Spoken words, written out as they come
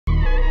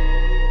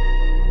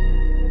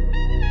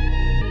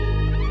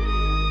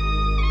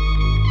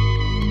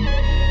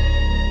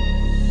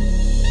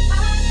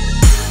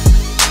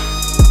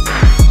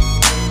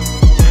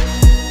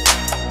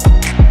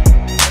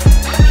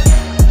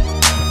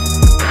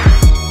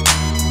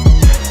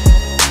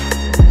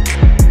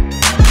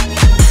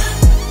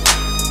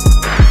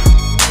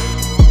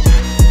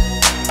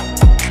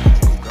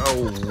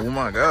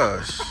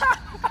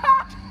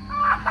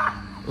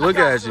Look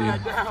at you.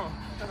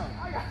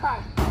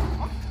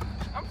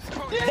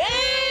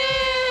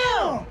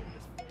 Damn!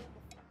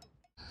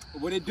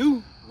 What it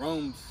do?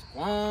 Rome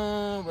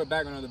Squam. We're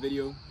back on another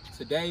video.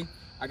 Today,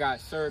 I got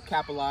Sir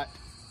Capalot.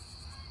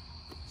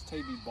 It's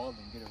Tay-B balling,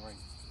 get it right.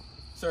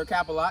 Sir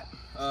Capalot.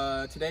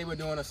 Today we're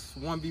doing a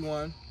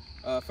 1v1.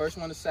 First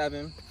one to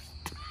 7.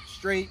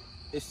 Straight.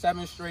 It's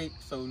 7 straight,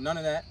 so none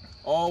of that.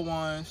 All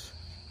ones.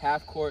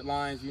 Half court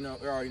lines, you know,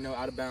 we already know,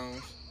 out of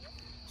bounds.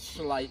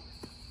 Slight.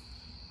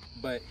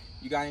 But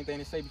you got anything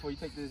to say before you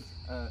take this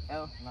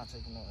L? I'm not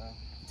taking no L.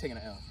 You're taking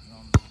an L. No,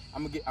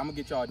 I'm gonna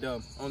get y'all a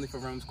dub. Only for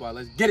Rome Squad.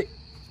 Let's get it.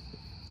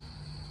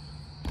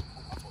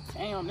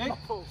 Damn, nigga.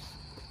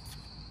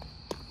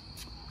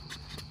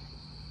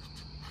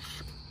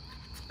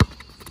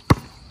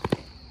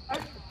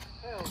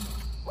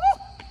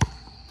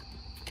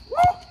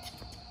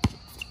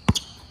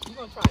 You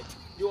gonna try to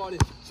do all this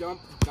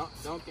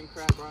dunking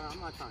crap, bro? I'm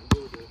not trying to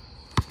deal with this.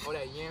 All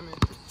that yamming.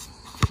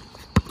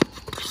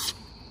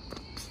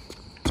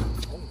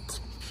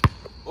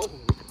 Oh.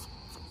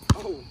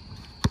 Oh.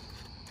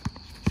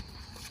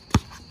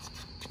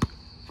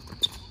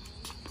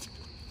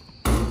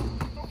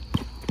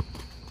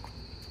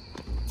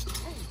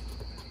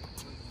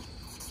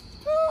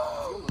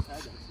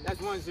 That's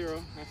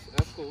 1-0.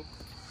 That's cool.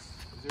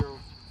 0-0-1.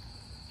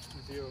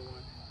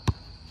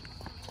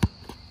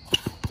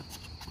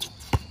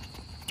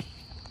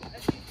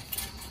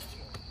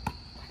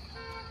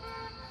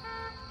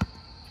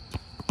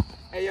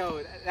 Hey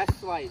yo, that's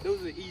slight.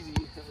 Those are easy.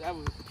 That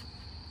was.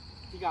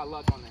 He got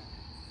luck on that.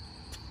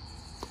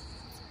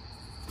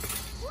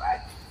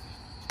 What?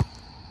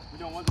 We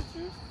don't want to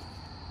choose.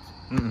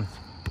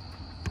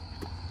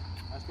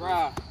 That's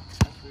right.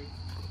 That's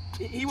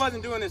free. He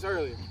wasn't doing this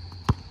earlier.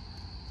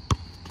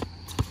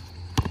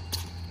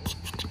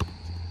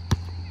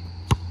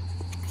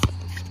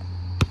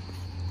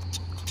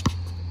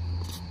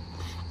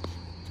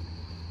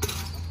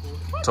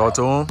 Talk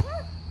to him.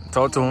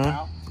 Talk to him.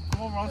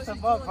 Come on, bro.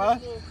 Step up, bro.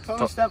 Tell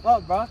him step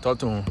up, bro. Talk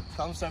to him.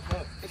 Tell him step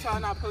up. They try to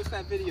not post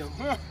that video.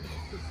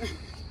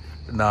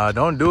 Nah,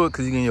 don't do it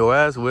because you getting your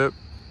ass whipped.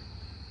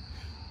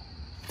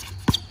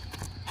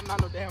 I'm not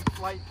no damn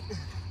flight.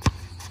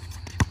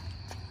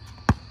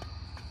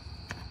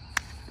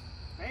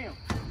 Damn.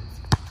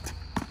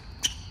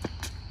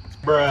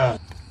 Bruh.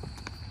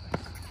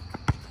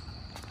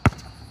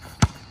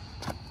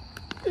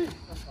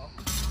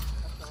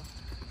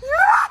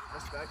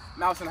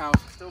 Mouse in the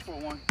house. Still for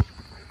 1.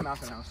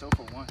 Mouse in the house. Still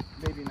for 1.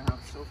 Baby in the house.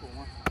 Still for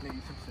 1. Maybe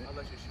some shit. I'll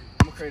let you shoot.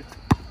 I'm a crazy.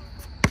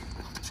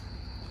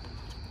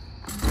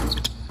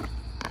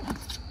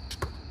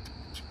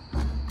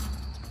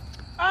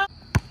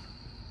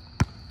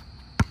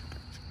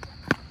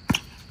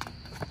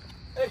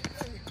 Hey,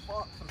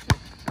 fuck some shit.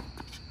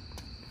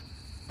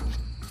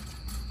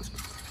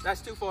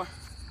 That's 2-4.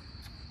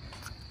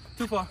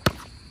 2-4.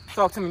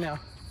 Talk to me now.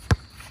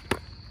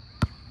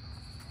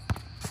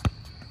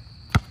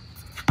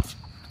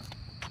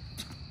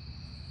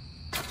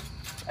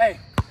 Hey,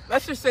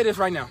 let's just say this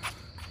right now.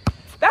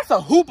 That's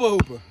a hooper.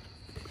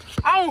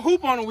 I don't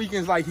hoop on the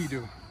weekends like he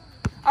do.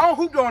 I don't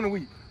hoop during the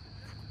week.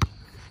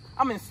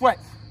 I'm in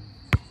sweats.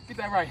 Get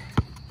that right.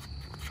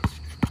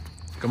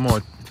 Come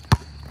on.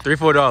 $3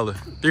 for $4.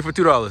 3 for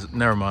 $2.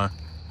 Never mind.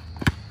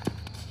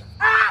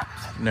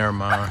 Ah! Never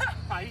mind.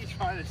 How you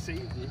trying to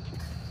save me?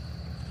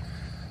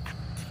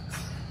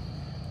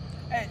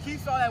 Hey, he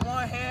saw that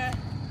one hand.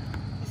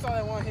 He saw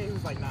that one hand. He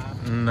was like, nah.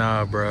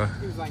 Nah, bro.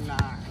 He was like, nah.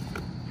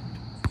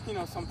 You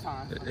know,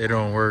 sometimes. It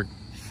don't work.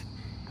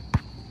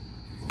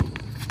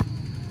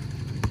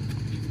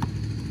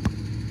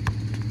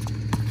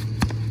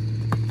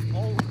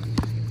 Oh.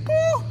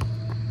 Woo.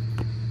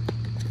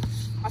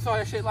 I saw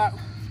that shit like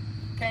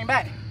came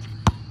back.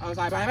 I was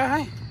like, bye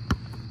bye.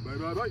 Bye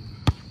bye bye.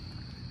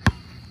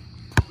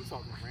 I'm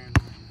talking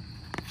random.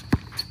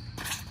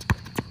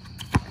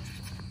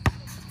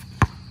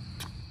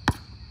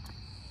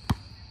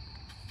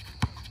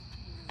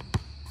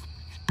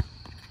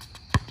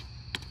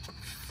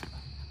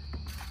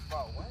 Bro,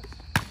 what?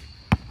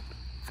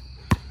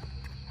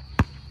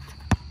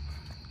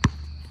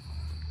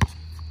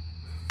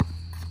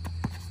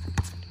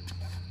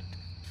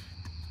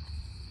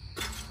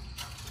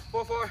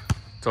 Four.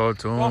 Talk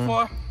to him.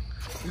 4-4.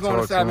 He's going to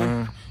Talk to 7.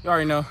 him. You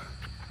already know.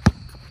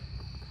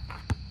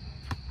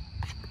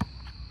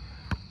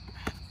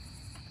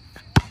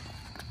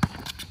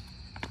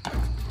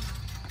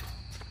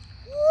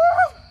 Woo!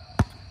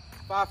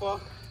 5-4.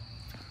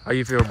 How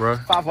you feel, bro?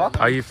 5-4.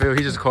 How you feel?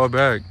 He just called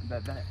back.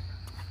 Bet.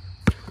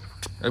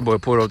 That boy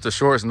pulled up the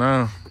shorts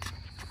now.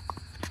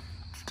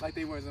 Like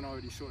they wasn't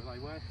already short.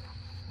 Like what?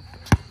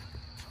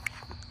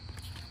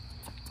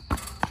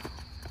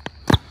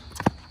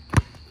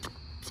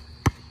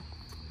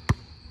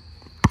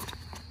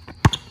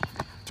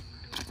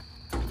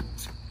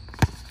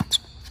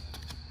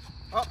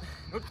 Oh,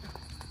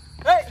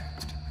 hey!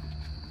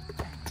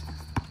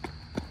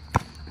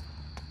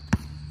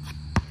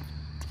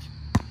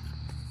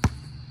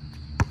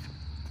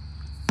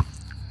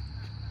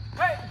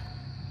 Hey!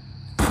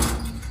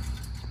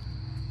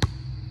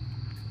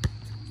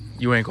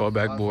 You ain't called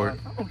backboard.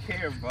 I don't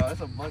care, bro.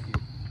 It's a bucket.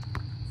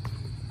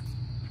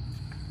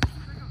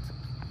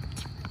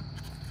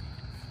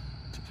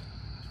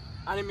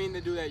 I didn't mean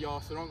to do that,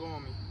 y'all, so don't go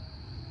on me.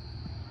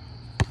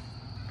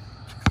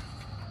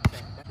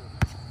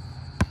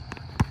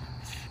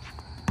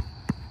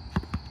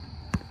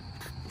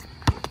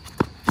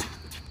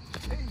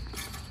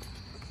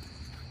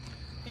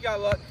 He got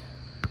luck.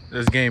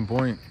 That's game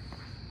point.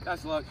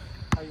 That's luck.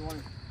 How you want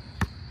it?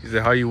 He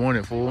said, how you want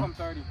it, fool? I'm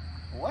 30.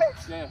 What?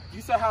 Yeah.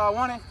 You said how I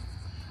want it.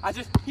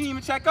 He didn't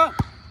even check up.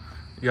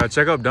 You gotta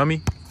check up,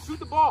 dummy. Shoot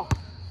the ball.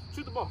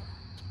 Shoot the ball.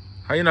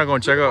 How you not gonna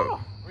check up?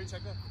 Where you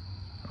check up?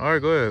 All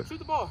right, go ahead. Shoot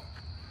the ball.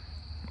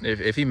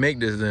 If he make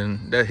this, then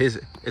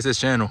it's his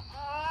channel.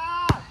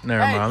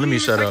 Never Hey, mind. Let me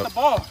shut up. The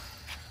ball.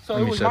 So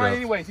Let it me was shut mine up.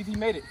 anyways if he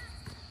made it.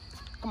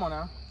 Come on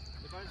now.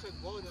 If I didn't check the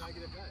ball, then I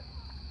get it back.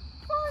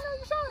 Oh, no,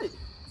 you shot it.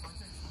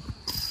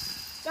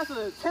 That's an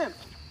attempt.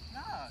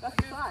 Nah,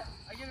 That's a shot.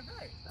 I get it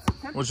back.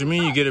 Attempt What is you a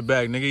mean you shot. get it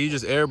back, nigga? You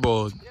just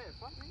airballed. Yeah,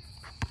 fuck me.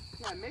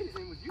 Yeah, I made it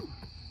in with you.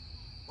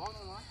 Ball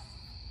on line.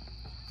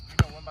 You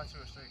go 1 by 2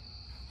 or straight.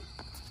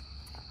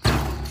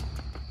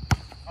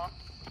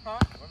 Huh?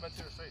 1 by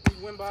 2 or straight.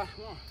 We win by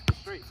 1.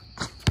 Straight.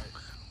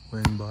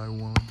 Win by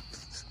 1.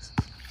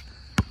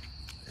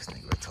 This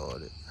nigga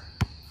retarded.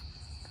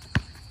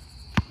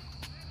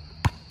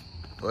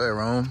 Go ahead,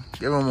 Rome.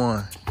 Give him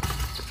one.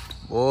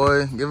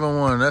 Boy, give him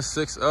one. That's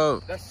 6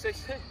 up. That's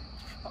 6 hit.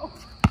 Oh.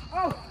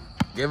 Oh.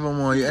 Give him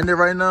one. You end it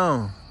right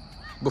now.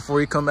 Before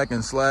he come back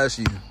and slash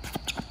you.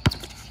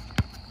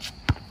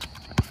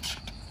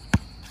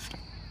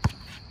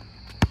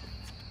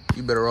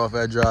 You better off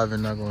at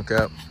driving, not gonna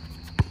cap.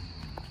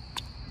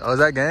 Oh, is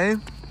that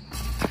game?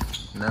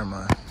 Never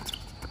mind.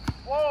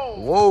 Whoa.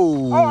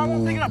 Whoa. Oh, I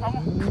won't pick it up.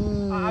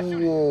 I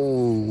shoot it.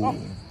 Whoa. Oh.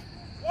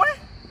 What?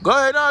 Go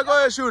ahead, no, go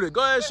ahead, shoot it.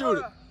 Go ahead, shoot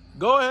it.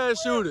 Go ahead,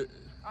 shoot it.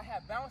 I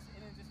had bounced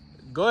and then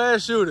just. Go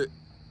ahead, shoot it.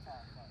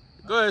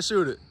 Go ahead,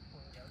 shoot it.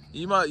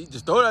 You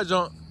just throw that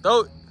jump.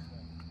 Throw it.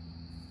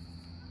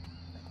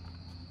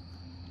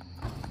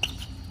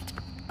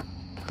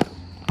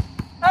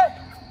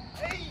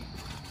 Hey.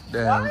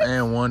 Damn, What?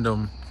 and won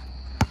them.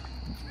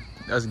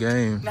 That's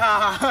game.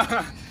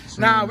 Nah.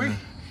 Nah,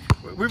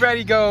 we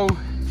ready to go.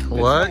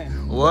 What?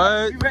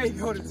 What? We ready to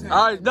go to 10.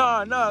 All right,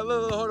 nah.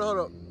 Look,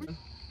 hold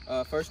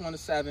up. First one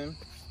is 7.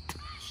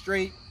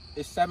 Straight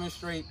is 7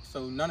 straight,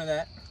 so none of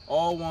that.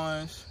 All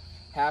ones,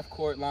 half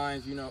court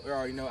lines, you know, we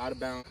already know, out of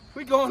bounds.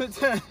 We going to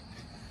 10.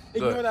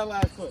 Ignore Good. that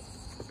last clip.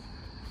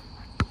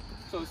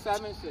 So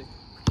 7, 6.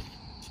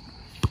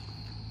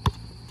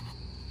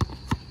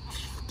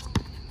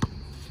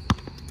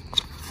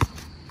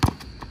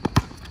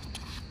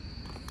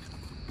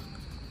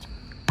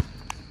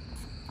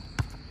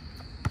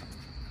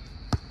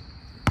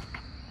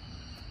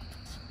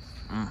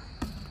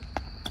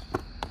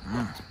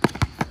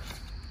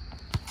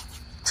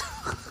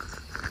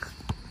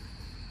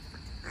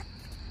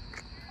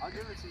 I'll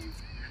give it to you.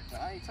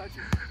 But I ain't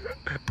touching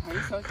it. I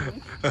ain't touching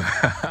it.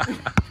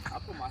 I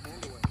put my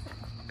hand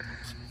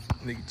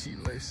away. Nigga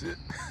cheating like shit.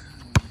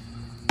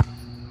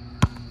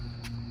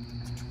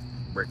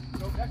 Break.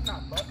 No, that's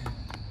not luck.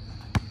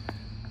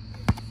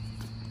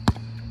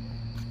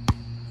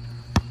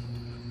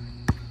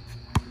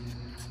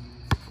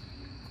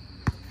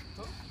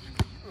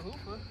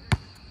 Hooper.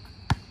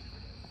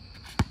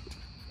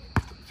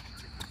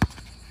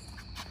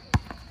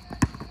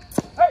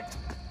 Hey!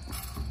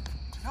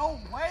 No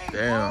way,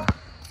 Damn. bro.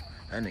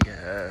 That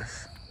nigga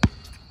ass.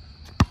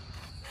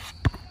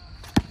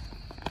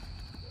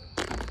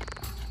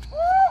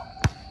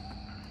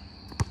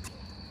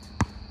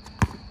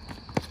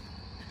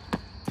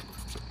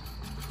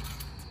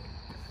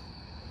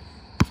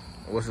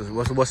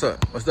 What's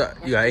up? What's that?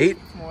 You got 8?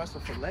 Come on, that's a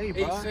fillet,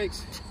 bro.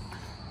 8-6.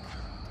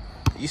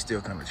 You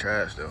still kind of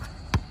trash though.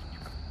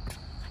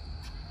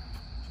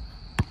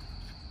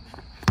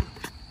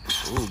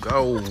 Ooh,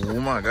 go! Oh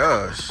my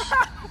gosh!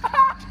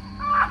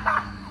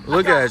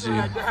 Look at you.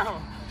 That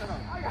down.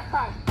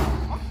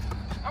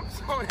 I'm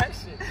throwing that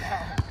shit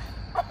down.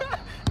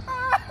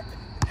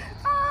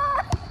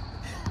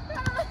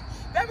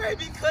 That may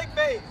be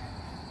clickbait.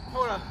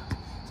 Hold on.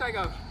 Check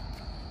out.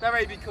 That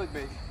may be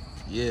clickbait.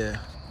 Yeah.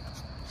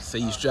 Say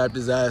you strapped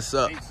his ass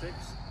up. 8-6.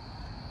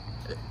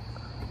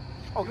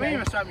 Okay. You ain't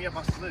even strap me up,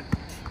 I slid.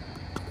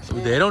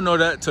 They don't know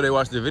that till they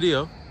watch the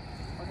video.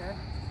 Okay.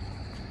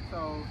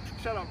 So,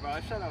 Shut up, bro.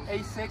 Shut up.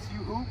 8-6, you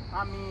hoop.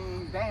 I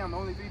mean, damn,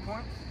 only 3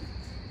 points.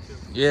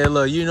 Yeah,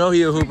 look, you know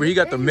he a hooper. He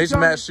got the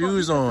mismatched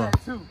shoes on.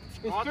 It's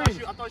Oh,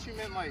 3. I thought you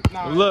meant like.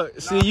 Nah. Look,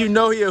 see, you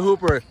know he a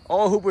hooper.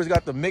 All hoopers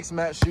got the mixed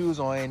match shoes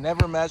on. Ain't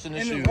never matching the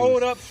And shoes. the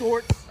rolled up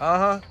shorts.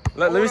 Let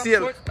me rolled see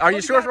up it. shorts. Are Oh, your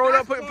you shorts got rolled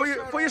up? basketball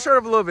shirt Put your on. shirt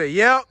up a little bit.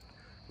 Yep.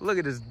 Look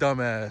at this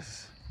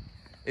dumbass.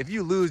 If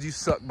you lose, you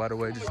suck, by the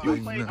way. Just so I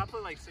you played know.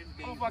 like 6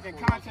 games. I'm fucking before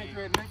y'all content came.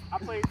 creator, nigga. I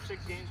played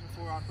 6 games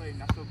before I played,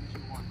 and I still beat you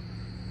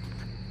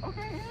 1.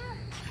 Okay, yeah.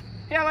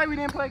 Yeah, like we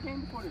didn't play a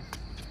game before this.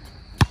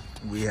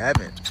 We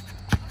haven't.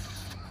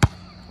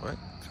 What?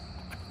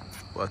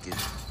 Bucket.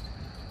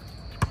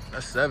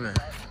 That's 7.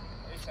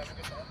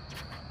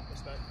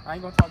 Respect. I I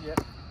ain't gonna talk yet.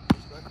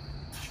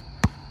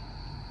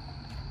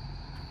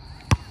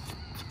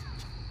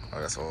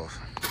 Oh, that's off.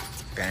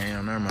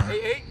 Damn, never mind.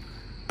 8-8.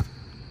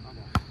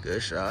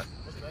 Good shot.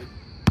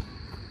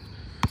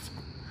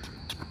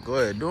 Go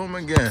ahead, do them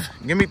again.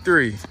 Give me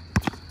 3.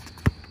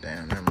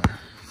 Damn, never mind.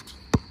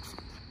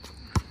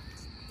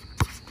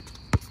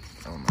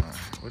 Oh my,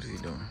 what is he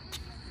doing?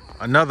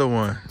 Another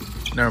one.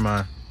 Never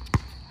mind.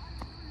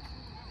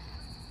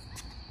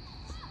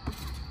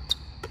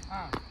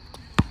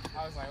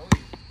 I was like, oh,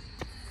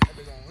 that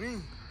big gonna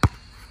win.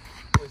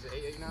 What is it,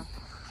 8-8 now?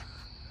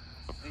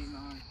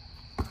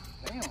 8-9.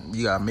 Damn.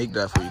 You gotta make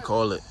that before you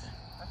call it.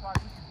 That's why I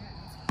used to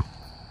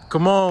get.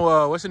 Come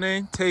on, what's your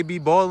name? Tay B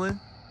Ballin.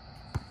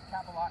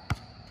 Cap a lot.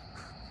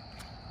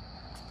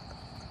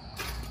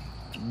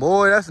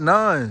 Boy, that's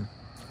 9.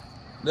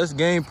 That's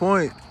game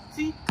point.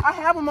 See, I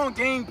have him on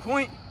game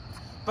point,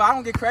 but I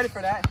don't get credit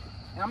for that.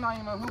 And I'm not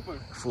even a hooper.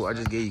 Fool, I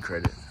just gave you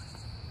credit.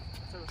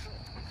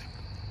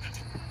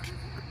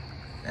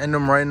 End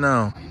them right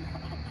now.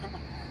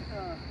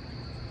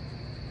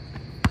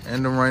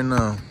 End them right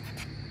now.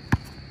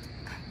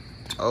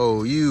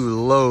 Oh, you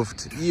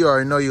loafed. You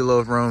already know you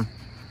loafed, Rome.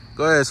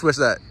 Go ahead, switch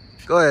that.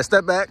 Go ahead,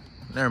 step back.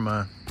 Never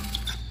mind.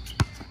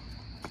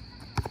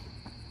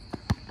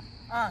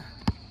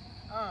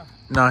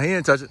 Nah, he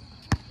didn't touch it.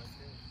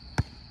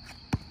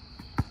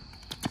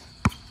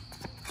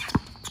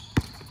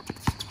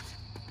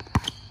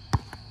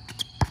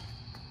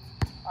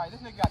 All right, this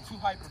nigga got too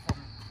hyper for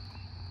me.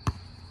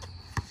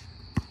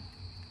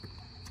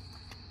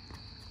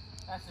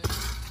 That's it.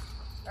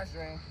 That's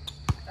drain.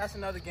 That's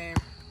another game.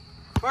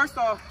 First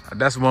off.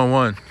 That's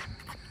 1-1.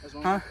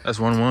 Huh? That's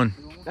 1-1.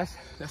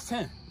 That's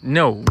 10.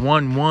 No,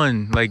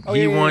 1-1. Like, oh,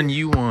 he yeah, won, yeah.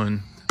 you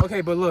won.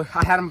 Okay, but look,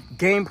 I had him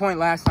game point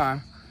last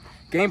time.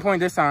 Game point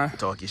this time.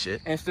 Talk your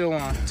shit. And still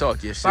won.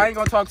 Talk your shit. So I ain't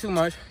gonna talk too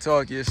much.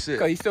 Talk your shit.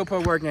 Because he still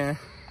put work in.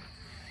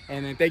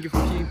 And then thank you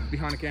for keeping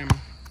behind the camera.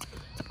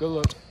 Good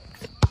look.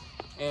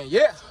 And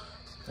yeah.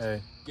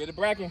 Hey. Get a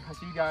bracket. I'll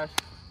see you guys.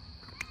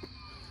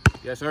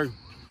 Yes, sir.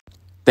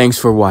 Thanks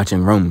for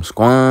watching Rome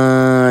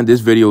Squad.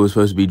 This video was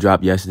supposed to be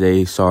dropped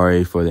yesterday.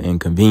 Sorry for the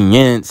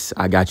inconvenience.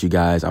 I got you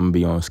guys. I'm going to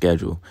be on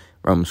schedule.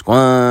 Rome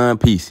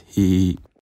Squad. Peace.